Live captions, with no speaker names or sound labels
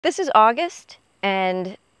This is August,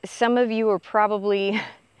 and some of you are probably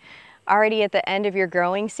already at the end of your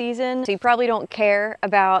growing season, so you probably don't care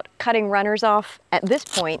about cutting runners off at this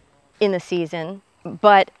point in the season.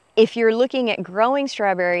 But if you're looking at growing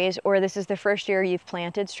strawberries, or this is the first year you've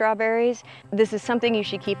planted strawberries, this is something you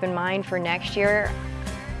should keep in mind for next year.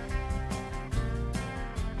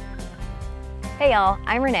 Hey y'all,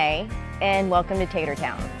 I'm Renee, and welcome to Tater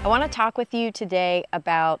Town. I want to talk with you today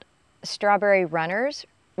about strawberry runners,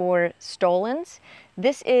 or stolons.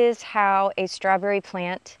 This is how a strawberry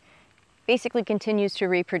plant basically continues to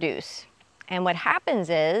reproduce. And what happens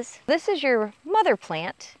is, this is your mother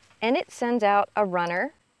plant, and it sends out a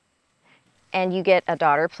runner, and you get a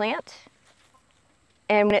daughter plant,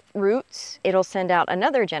 and when it roots, it'll send out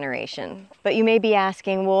another generation. But you may be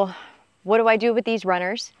asking, well, what do I do with these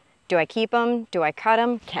runners? Do I keep them? Do I cut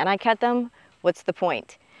them? Can I cut them? What's the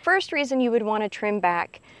point? First reason you would want to trim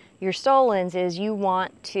back your stolons is you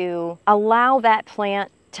want to allow that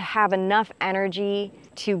plant to have enough energy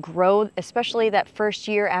to grow, especially that first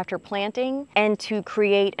year after planting, and to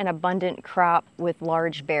create an abundant crop with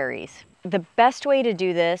large berries. The best way to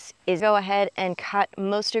do this is go ahead and cut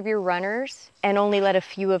most of your runners and only let a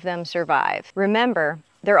few of them survive. Remember,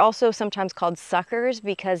 they're also sometimes called suckers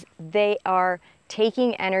because they are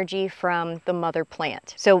taking energy from the mother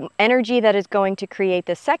plant. So energy that is going to create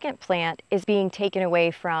the second plant is being taken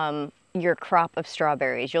away from your crop of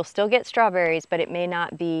strawberries. You'll still get strawberries, but they may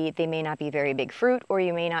not be very big fruit, or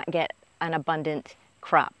you may not get an abundant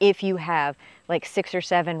crop if you have like 6 or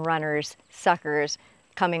 7 runners, suckers,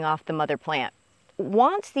 coming off the mother plant.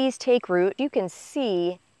 Once these take root, you can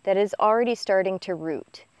see that it's already starting to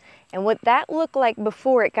root. And what that looked like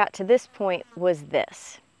before it got to this point was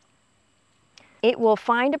this. It will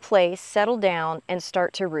find a place, settle down, and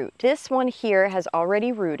start to root. This one here has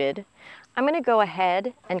already rooted. I'm going to go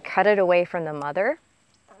ahead and cut it away from the mother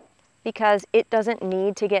because it doesn't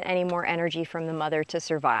need to get any more energy from the mother to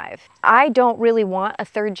survive. I don't really want a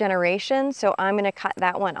third generation, so I'm going to cut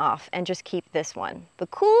that one off and just keep this one. The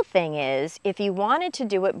cool thing is, if you wanted to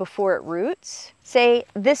do it before it roots, say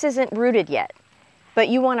this isn't rooted yet, but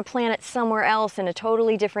you want to plant it somewhere else in a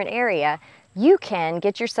totally different area, you can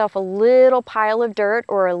get yourself a little pile of dirt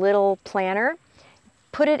or a little planter,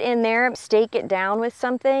 put it in there, stake it down with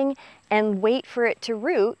something, and wait for it to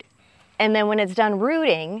root. And then when it's done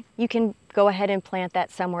rooting, you can go ahead and plant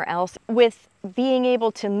that somewhere else. With being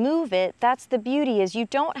able to move it, that's the beauty, is you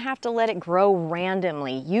don't have to let it grow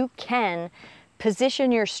randomly. You can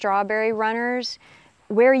position your strawberry runners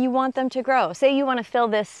where you want them to grow. Say you want to fill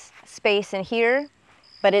this space in here,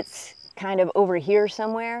 but it's kind of over here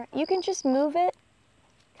somewhere. You can just move it,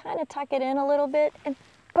 kind of tuck it in a little bit, and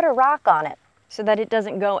put a rock on it so that it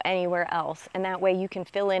doesn't go anywhere else. And that way you can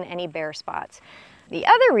fill in any bare spots. The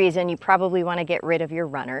other reason you probably want to get rid of your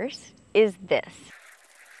runners is this.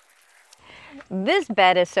 This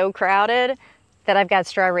bed is so crowded that I've got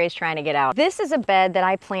strawberries trying to get out. This is a bed that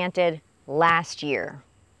I planted last year.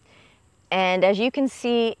 And as you can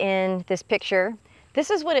see in this picture,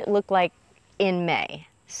 this is what it looked like in May.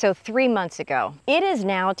 So 3 months ago. It is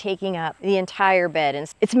now taking up the entire bed, and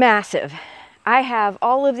it's massive. I have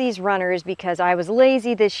all of these runners because I was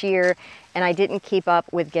lazy this year and I didn't keep up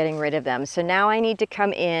with getting rid of them. So now I need to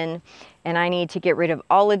come in and I need to get rid of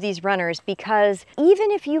all of these runners, because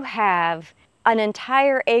even if you have an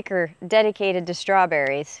entire acre dedicated to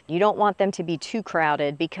strawberries, you don't want them to be too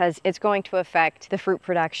crowded because it's going to affect the fruit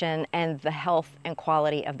production and the health and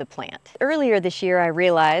quality of the plant. Earlier this year I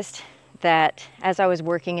realized that as I was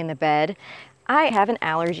working in the bed, I have an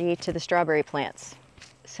allergy to the strawberry plants.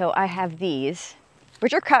 So I have these,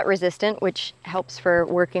 which are cut resistant, which helps for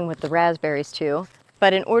working with the raspberries too.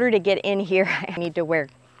 But in order to get in here, I need to wear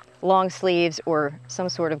long sleeves or some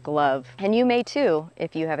sort of glove. And you may too,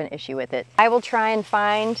 if you have an issue with it. I will try and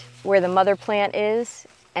find where the mother plant is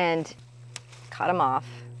and cut them off.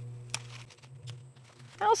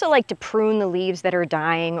 I also like to prune the leaves that are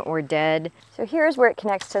dying or dead. So here's where it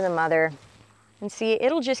connects to the mother. And see,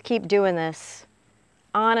 it'll just keep doing this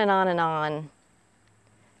on and on and on.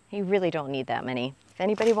 You really don't need that many. If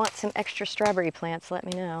anybody wants some extra strawberry plants, let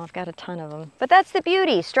me know. I've got a ton of them. But that's the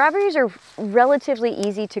beauty. Strawberries are relatively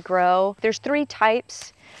easy to grow. There's 3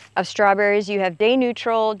 types of strawberries. You have day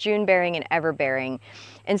neutral, June bearing, and ever bearing.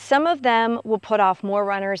 And some of them will put off more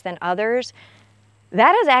runners than others.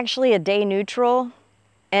 That is actually a day neutral.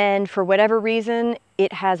 And for whatever reason,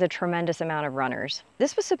 it has a tremendous amount of runners.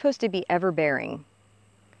 This was supposed to be ever-bearing,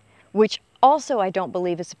 which also I don't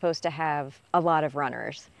believe is supposed to have a lot of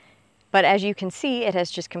runners. But as you can see, it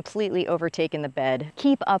has just completely overtaken the bed.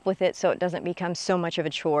 Keep up with it so it doesn't become so much of a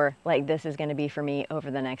chore like this is gonna be for me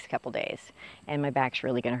over the next couple days. And my back's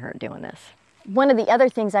really gonna hurt doing this. One of the other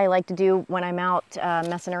things I like to do when I'm out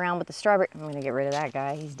messing around with the strawberry, I'm gonna get rid of that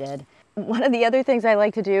guy, he's dead. One of the other things I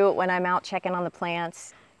like to do when I'm out checking on the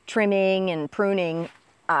plants, trimming and pruning,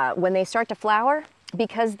 when they start to flower,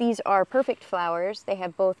 because these are perfect flowers, they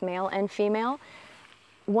have both male and female,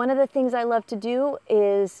 one of the things I love to do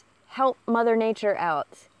is help Mother Nature out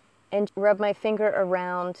and rub my finger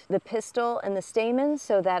around the pistil and the stamen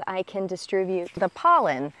so that I can distribute the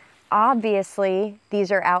pollen. Obviously,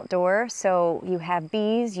 these are outdoor, so you have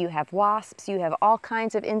bees, you have wasps, you have all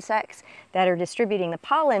kinds of insects that are distributing the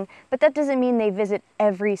pollen, but that doesn't mean they visit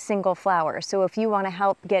every single flower. So if you want to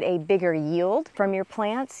help get a bigger yield from your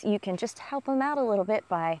plants, you can just help them out a little bit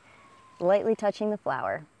by lightly touching the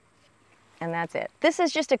flower. And that's it. This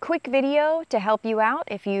is just a quick video to help you out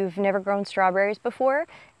if you've never grown strawberries before.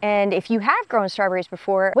 And if you have grown strawberries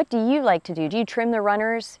before, what do you like to do? Do you trim the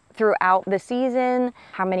runners throughout the season?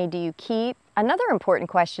 How many do you keep? Another important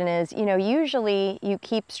question is, you know, usually you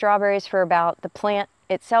keep strawberries for about the plant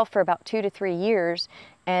itself for about 2 to 3 years,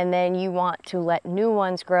 and then you want to let new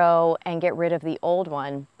ones grow and get rid of the old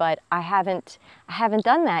one. But I haven't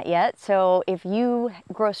done that yet. So if you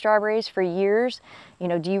grow strawberries for years, you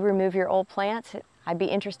know, do you remove your old plants? I'd be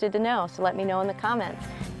interested to know, so let me know in the comments.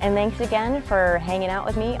 And thanks again for hanging out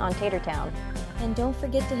with me on Tater Town. And don't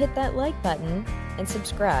forget to hit that like button and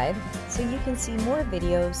subscribe so you can see more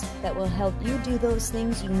videos that will help you do those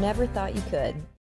things you never thought you could.